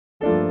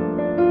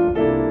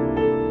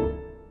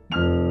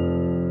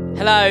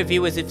Hello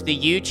viewers of the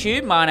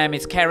YouTube, my name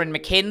is Karen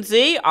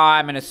McKenzie.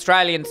 I'm an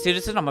Australian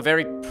citizen. I'm a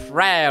very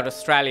proud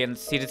Australian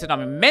citizen.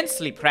 I'm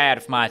immensely proud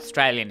of my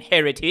Australian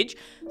heritage.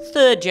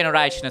 Third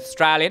generation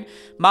Australian.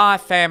 My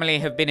family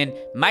have been in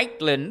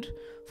Maitland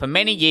for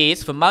many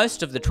years, for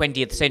most of the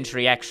 20th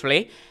century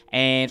actually,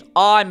 and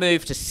I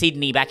moved to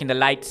Sydney back in the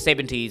late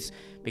 70s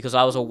because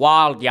I was a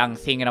wild young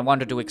thing and I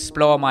wanted to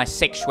explore my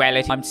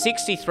sexuality. I'm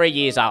 63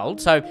 years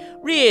old, so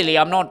really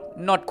I'm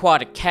not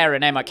quite a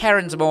Karen, am I?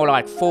 Karen's more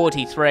like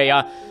 43.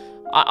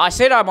 I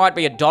said I might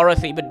be a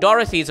Dorothy, but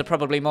Dorothy's are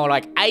probably more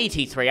like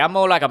 83. I'm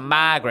more like a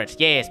Margaret.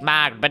 Yes,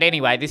 Margaret. But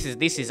anyway, this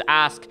is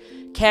Ask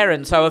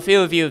Karen. So a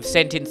few of you have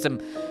sent in some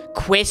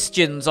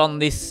questions on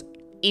this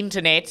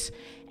internet,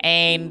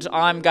 and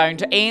I'm going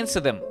to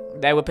answer them.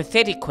 They were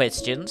pathetic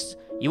questions.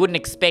 You wouldn't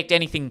expect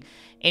anything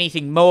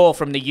more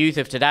from the youth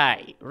of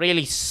today.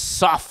 Really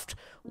soft,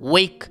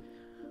 weak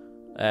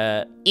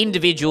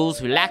individuals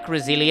who lack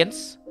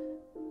resilience.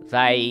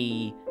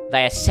 They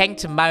are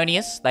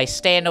sanctimonious. They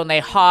stand on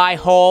their high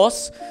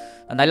horse,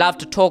 and they love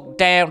to talk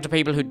down to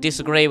people who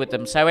disagree with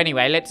them. So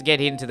anyway, let's get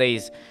into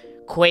these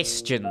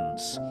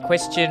questions.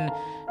 Question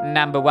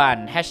number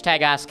 1.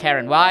 Hashtag Ask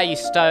Karen. Why are you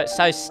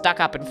so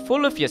stuck up and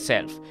full of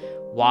yourself?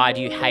 Why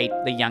do you hate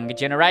the younger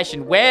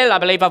generation? Well, I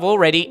believe I've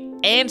already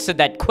answered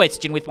that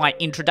question with my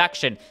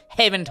introduction,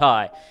 haven't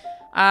I?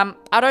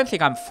 I don't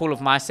think I'm full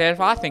of myself.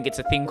 I think it's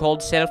a thing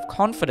called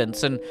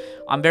self-confidence, and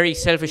I'm very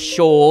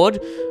self-assured.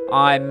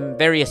 I'm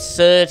very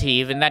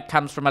assertive, and that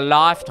comes from a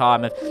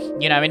lifetime of,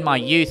 in my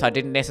youth I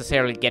didn't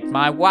necessarily get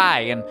my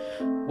way, and,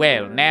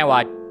 well, now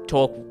I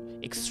talk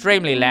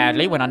extremely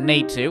loudly when I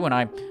need to, and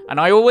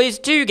I always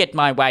do get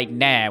my way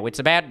now. It's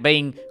about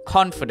being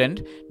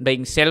confident,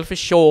 being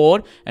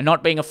self-assured, and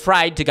not being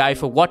afraid to go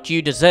for what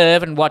you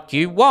deserve and what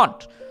you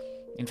want.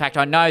 In fact,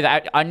 I know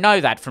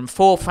that from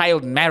 4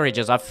 failed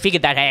marriages. I've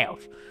figured that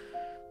out.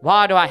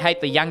 Why do I hate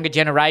the younger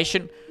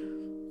generation?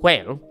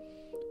 Well,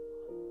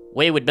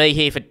 we would be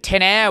here for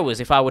 10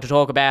 hours if I were to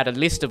talk about a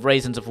list of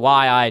reasons of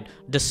why I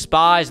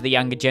despise the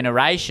younger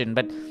generation.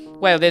 But,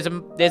 well, there's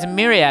a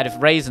myriad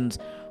of reasons.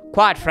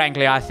 Quite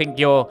frankly, I think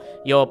your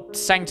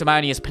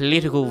sanctimonious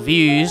political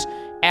views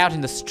out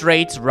in the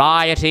streets,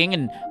 rioting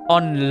and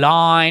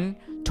online,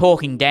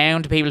 talking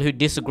down to people who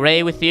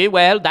disagree with you,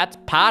 well, that's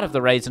part of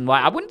the reason why.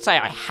 I wouldn't say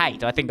I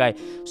hate. I think I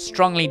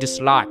strongly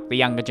dislike the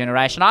younger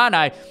generation. I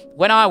know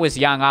when I was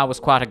young, I was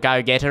quite a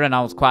go-getter and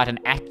I was quite an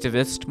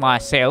activist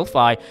myself.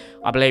 I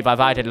believe I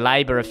voted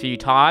Labor a few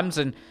times,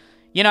 and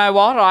you know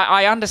what?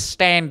 I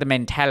understand the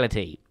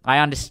mentality. I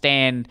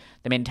understand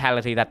the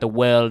mentality that the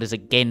world is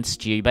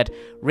against you, but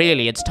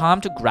really, it's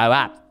time to grow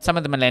up. Some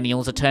of the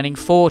millennials are turning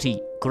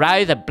 40.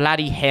 Grow the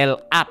bloody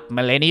hell up,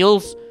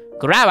 millennials.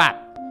 Grow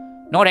up.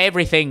 Not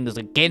everything's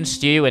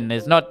against you, and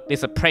there's not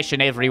this oppression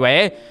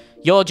everywhere.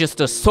 You're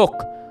just a sook.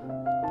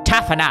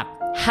 Toughen up.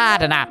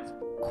 Harden up.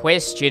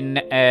 Question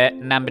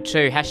number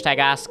 2. Hashtag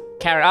Ask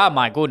Karen. Oh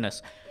my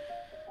goodness.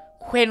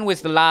 When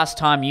was the last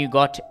time you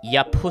got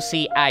your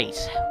pussy ate?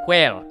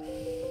 Well,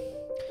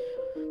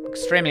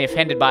 extremely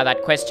offended by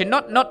that question.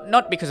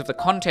 Not because of the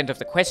content of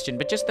the question,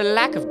 but just the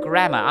lack of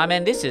grammar. I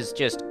mean, this is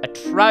just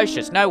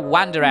atrocious. No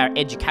wonder our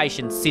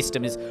education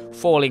system is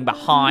falling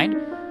behind.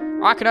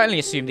 I can only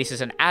assume this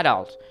is an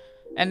adult.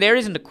 And there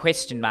isn't a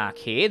question mark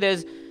here.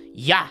 There's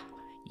yeah.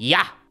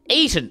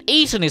 Eaten.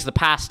 Eaten is the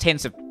past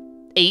tense of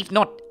eat,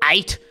 not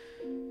ate.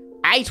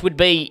 Ate would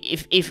be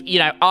if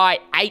I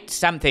ate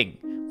something.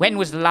 When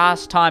was the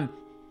last time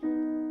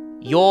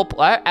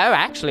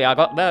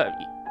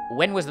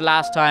when was the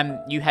last time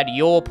you had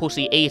your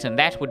pussy eaten?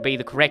 That would be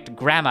the correct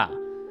grammar.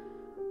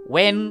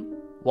 When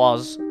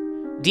was...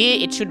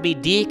 it should be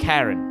Dear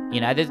Karen.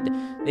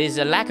 There's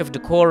a lack of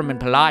decorum and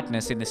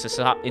politeness in this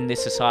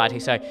society.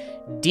 So,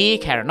 Dear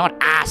Karen, not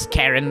Ask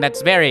Karen.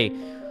 That's very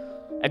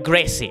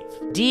aggressive.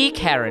 Dear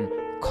Karen,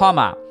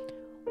 comma,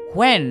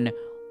 when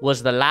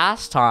was the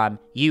last time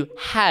you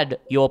had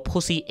your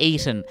pussy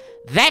eaten?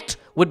 That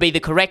would be the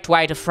correct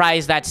way to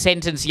phrase that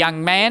sentence,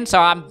 young man. So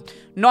I'm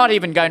not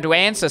even going to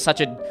answer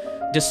such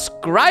a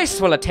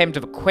disgraceful attempt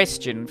of a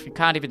question if you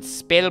can't even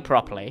spell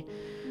properly.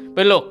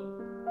 But look,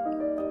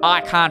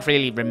 I can't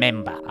really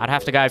remember. I'd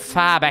have to go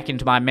far back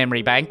into my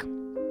memory bank.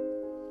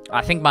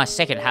 I think my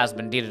second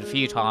husband did it a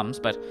few times,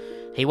 but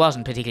he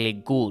wasn't particularly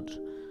good.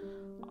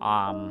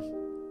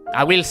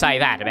 I will say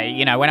that. I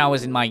mean, when I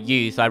was in my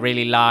youth, I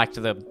really liked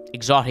the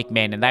exotic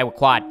men, and they were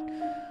quite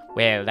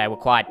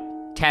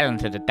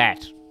talented at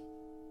that.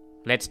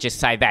 Let's just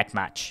say that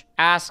much.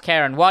 Ask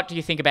Karen, what do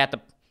you think about the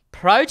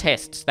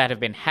protests that have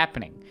been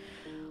happening?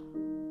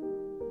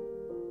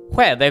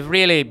 Well, they've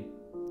really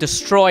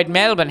destroyed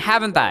Melbourne,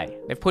 haven't they?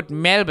 They've put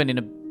Melbourne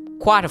in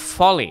quite a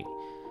folly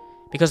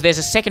because there's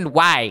a second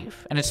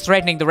wave and it's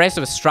threatening the rest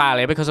of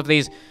Australia because of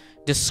these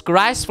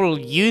disgraceful,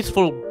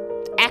 youthful,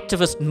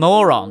 activist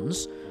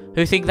morons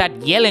who think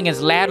that yelling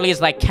as loudly as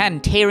they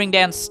can, tearing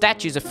down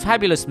statues of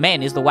fabulous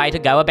men is the way to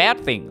go about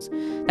things.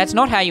 That's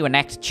not how you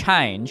enact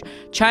change.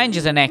 Change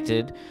is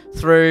enacted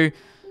through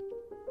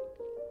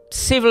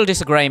civil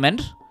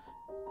disagreement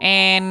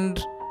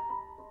and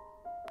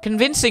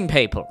convincing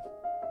people,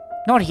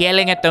 not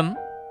yelling at them.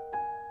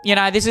 You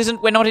know,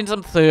 we're not in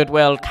some third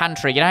world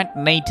country. You don't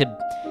need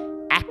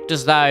to act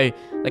as though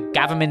the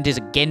government is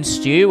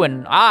against you.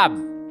 And I've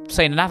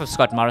seen enough of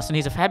Scott Morrison.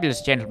 He's a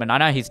fabulous gentleman. I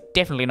know he's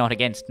definitely not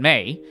against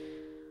me.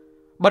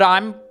 But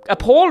I'm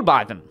appalled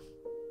by them.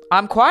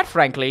 I'm quite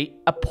frankly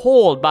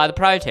appalled by the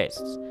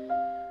protests.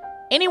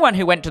 Anyone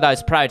who went to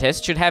those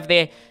protests should have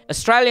their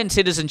Australian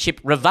citizenship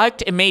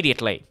revoked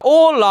immediately.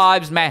 All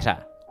lives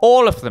matter.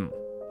 All of them.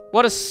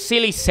 What a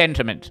silly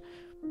sentiment.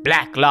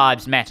 Black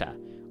lives matter.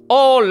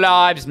 All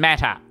lives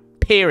matter.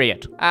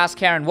 Period. Ask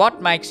Karen,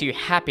 what makes you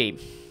happy?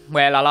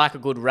 Well, I like a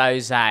good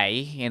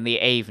rosé in the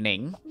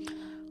evening.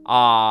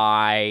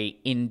 I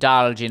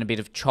indulge in a bit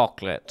of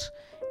chocolate.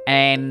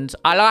 And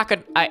I like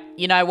it.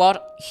 You know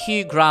what?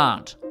 Hugh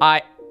Grant.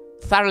 I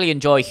thoroughly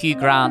enjoy Hugh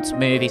Grant's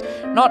movies.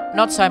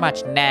 Not so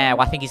much now.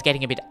 I think he's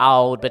getting a bit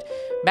old, but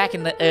back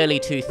in the early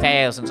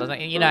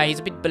 2000s, you know, he's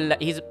a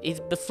bit he's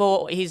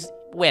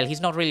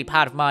not really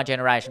part of my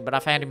generation, but I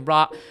found him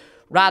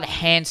rather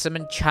handsome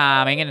and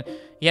charming, and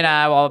you know,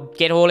 I'll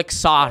get all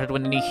excited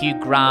when the new Hugh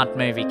Grant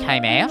movie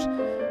came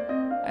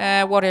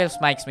out. What else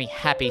makes me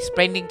happy?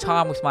 Spending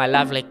time with my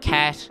lovely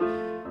cat,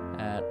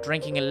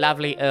 drinking a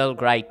lovely Earl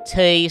Grey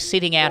tea,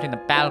 sitting out in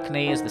the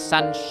balcony as the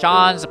sun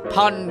shines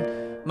upon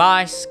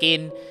my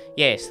skin.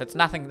 Yes, that's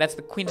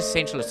the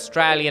quintessential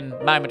Australian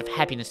moment of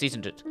happiness,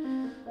 isn't it?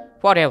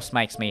 What else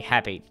makes me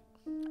happy?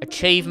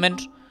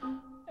 Achievement.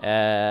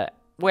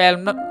 Well,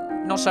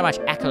 not so much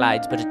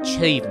accolades, but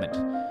achievement.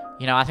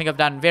 You know, I think I've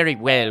done very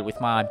well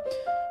with my...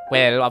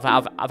 Well,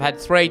 I've had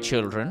 3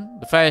 children.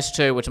 The first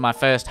 2 were to my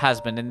first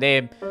husband, and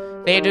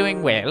they're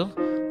doing well.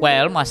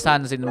 Well, my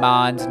son's in the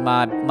mines, and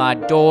my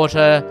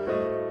daughter...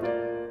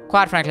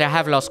 Quite frankly, I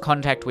have lost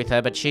contact with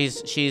her, but she's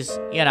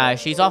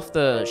off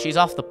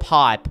the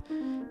pipe,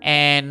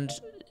 and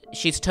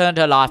she's turned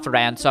her life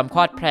around, so I'm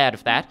quite proud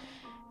of that.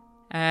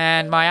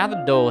 And my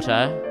other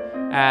daughter,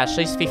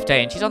 she's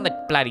 15. She's on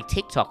the bloody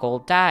TikTok all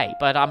day,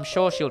 but I'm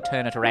sure she'll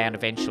turn it around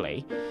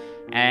eventually.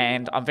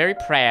 And I'm very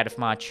proud of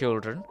my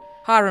children.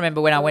 I remember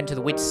when I went to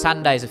the Whit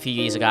Sundays a few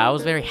years ago, I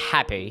was very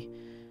happy.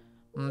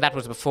 That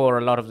was before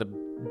a lot of the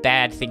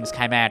bad things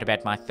came out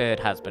about my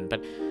third husband,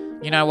 but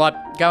you know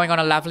what? Going on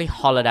a lovely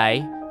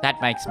holiday,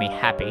 that makes me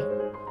happy.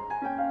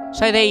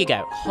 So there you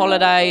go.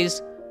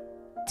 Holidays,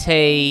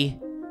 tea,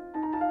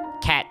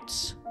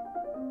 cats.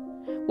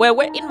 Well,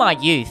 in my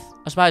youth,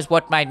 I suppose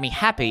what made me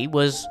happy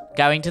was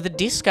going to the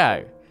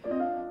disco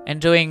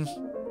and doing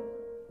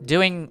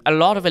a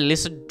lot of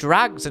illicit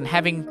drugs and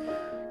having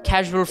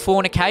casual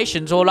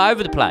fornications all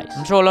over the place.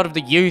 I'm sure a lot of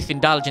the youth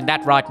indulge in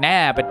that right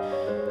now, but,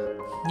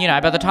 you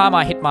know, by the time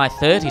I hit my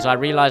 30s, I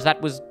realised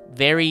that was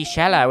very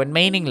shallow and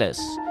meaningless.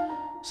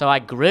 So I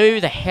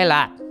grew the hell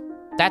up.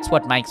 That's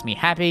what makes me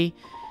happy.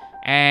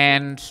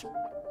 And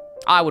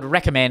I would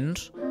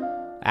recommend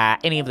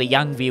any of the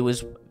young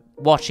viewers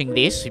watching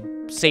this who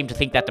seem to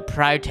think that the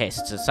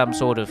protests are some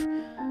sort of,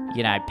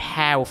 you know,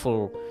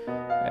 powerful,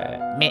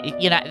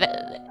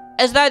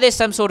 as though there's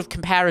some sort of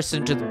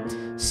comparison to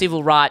the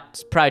civil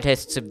rights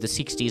protests of the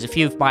 60s. A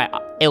few of my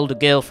elder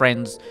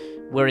girlfriends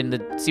were in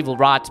the civil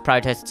rights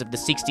protests of the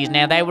 60s.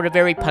 Now, they were a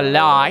very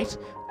polite,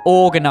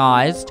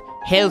 organised,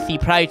 healthy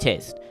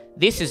protest.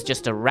 This is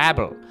just a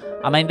rabble.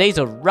 I mean, these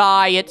are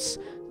riots.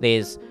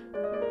 There's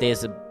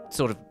a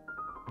sort of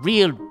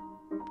real,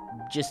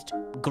 just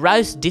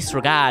gross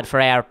disregard for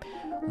our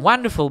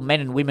wonderful men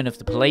and women of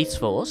the police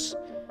force.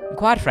 And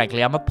quite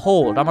frankly, I'm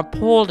appalled. I'm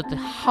appalled at the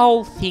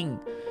whole thing.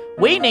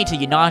 We need to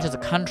unite as a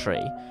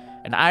country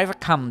and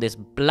overcome this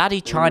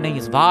bloody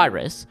Chinese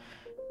virus.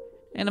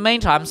 In the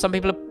meantime, some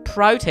people are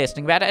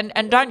protesting about it.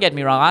 And don't get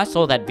me wrong, I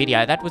saw that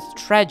video. That was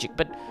tragic.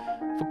 But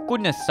for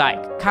goodness sake,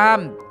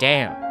 calm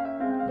down.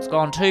 It's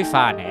gone too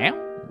far now.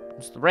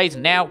 It's the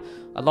reason now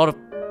a lot of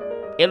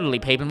elderly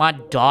people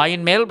might die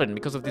in Melbourne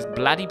because of this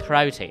bloody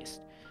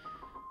protest.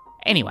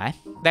 Anyway,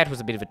 that was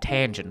a bit of a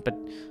tangent, but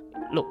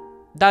look,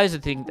 those are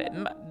things that...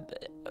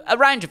 A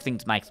range of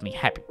things makes me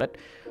happy, but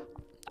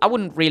I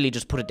wouldn't really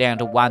just put it down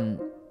to one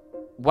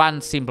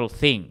simple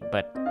thing.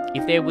 But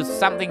if there was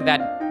something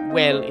that,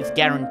 well, is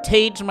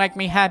guaranteed to make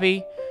me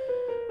happy,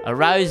 a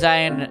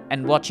rosé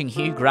and watching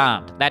Hugh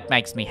Grant, that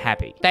makes me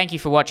happy. Thank you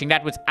for watching.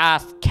 That was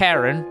Ask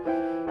Karen.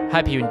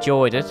 Hope you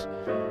enjoyed it.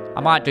 I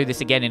might do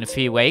this again in a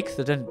few weeks.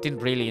 I didn't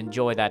really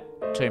enjoy that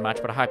too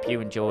much, but I hope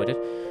you enjoyed it.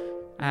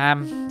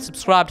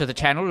 Subscribe to the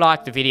channel,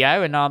 like the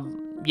video, and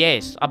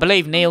yes, I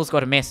believe Neil's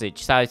got a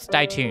message, so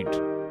stay tuned.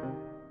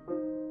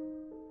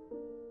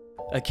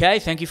 Okay,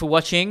 thank you for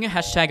watching.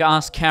 Hashtag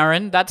Ask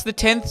Karen. That's the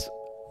 10th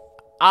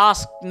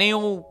Ask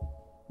Neil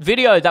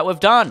video that we've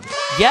done.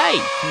 Yay!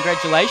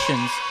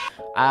 Congratulations.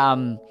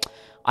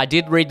 I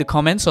did read the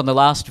comments on the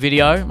last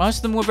video. Most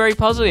of them were very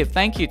positive.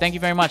 Thank you. Thank you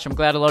very much. I'm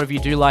glad a lot of you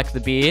do like the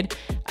beard.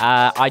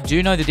 I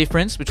do know the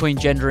difference between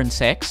gender and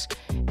sex.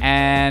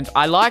 And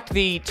I like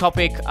the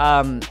topic,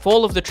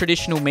 fall of the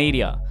traditional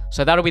media.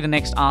 So that'll be the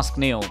next Ask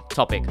Neil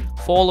topic.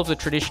 Fall of the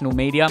traditional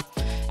media.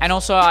 And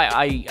also,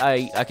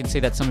 I can see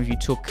that some of you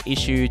took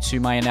issue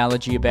to my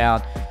analogy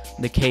about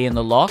the key in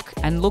the lock.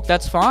 And look,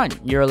 that's fine.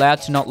 You're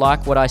allowed to not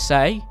like what I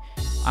say.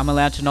 I'm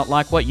allowed to not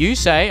like what you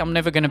say. I'm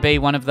never going to be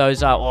one of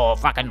those, oh,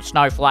 fucking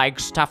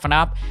snowflakes, toughen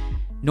up.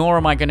 Nor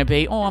am I going to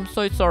be, oh, I'm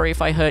so sorry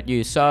if I hurt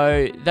you.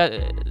 So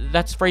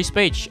that's free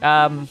speech.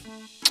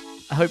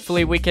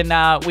 Hopefully we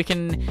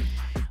can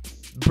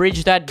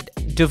bridge that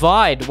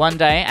divide one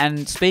day.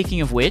 And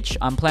speaking of which,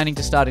 I'm planning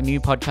to start a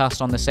new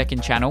podcast on the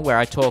second channel where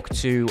I talk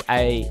to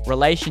a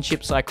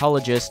relationship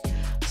psychologist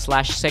 /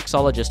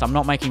 sexologist. I'm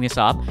not making this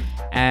up.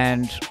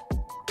 And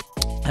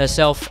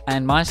herself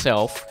and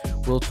myself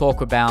will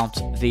talk about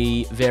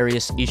the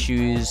various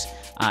issues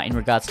in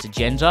regards to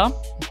gender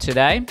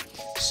today.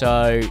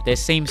 So there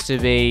seems to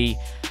be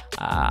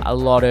a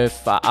lot of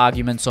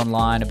arguments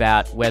online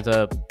about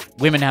whether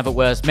women have it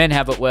worse, men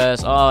have it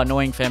worse, oh,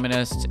 annoying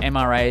feminists,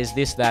 MRAs,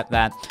 this,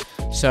 that.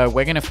 So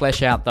we're going to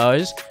flesh out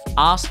those.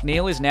 Ask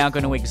Neil is now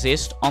going to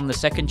exist on the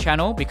second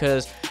channel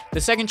because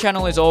the second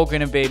channel is all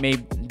going to be me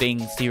being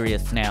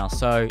serious now.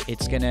 So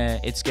it's gonna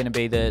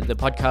be the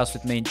podcast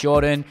with me and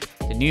Jordan,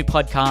 the new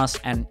podcast,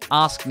 and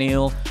Ask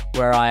Neil,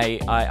 where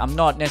I'm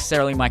not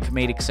necessarily my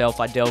comedic self.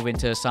 I delve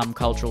into some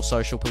cultural,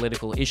 social,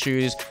 political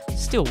issues,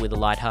 still with a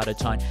lighthearted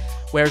tone.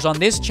 Whereas on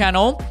this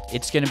channel,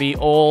 it's going to be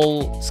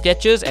all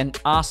sketches and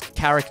Ask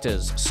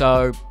characters.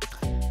 So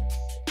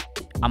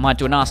I might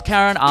do an Ask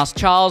Karen, Ask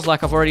Charles,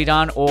 like I've already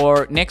done,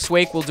 or next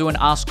week we'll do an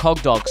Ask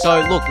Cogdog. So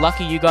look,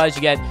 lucky you guys,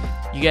 you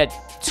get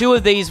 2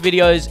 of these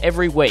videos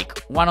every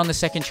week. One on the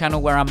second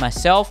channel where I'm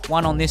myself,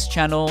 one on this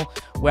channel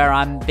where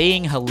I'm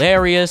being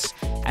hilarious,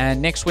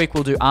 and next week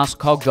we'll do Ask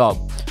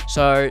Cogdog.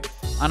 So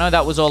I know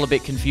that was all a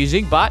bit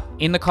confusing, but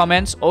in the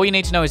comments, all you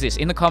need to know is this.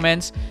 In the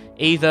comments,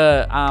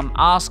 either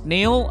ask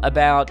Neil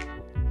about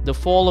the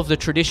fall of the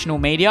traditional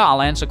media.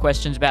 I'll answer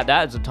questions about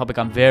that. It's a topic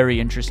I'm very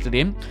interested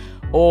in.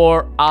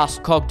 Or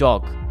ask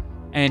Cogdog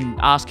and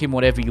ask him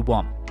whatever you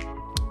want.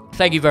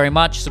 Thank you very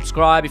much.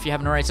 Subscribe if you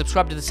haven't already.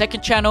 Subscribe to the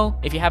second channel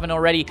if you haven't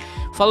already.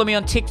 Follow me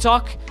on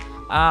TikTok.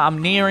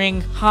 I'm nearing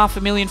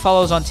 500,000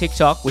 followers on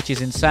TikTok, which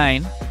is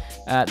insane.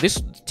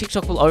 This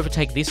TikTok will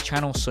overtake this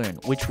channel soon,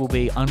 which will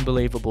be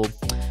unbelievable.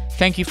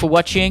 Thank you for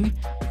watching,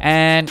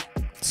 and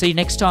see you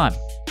next time.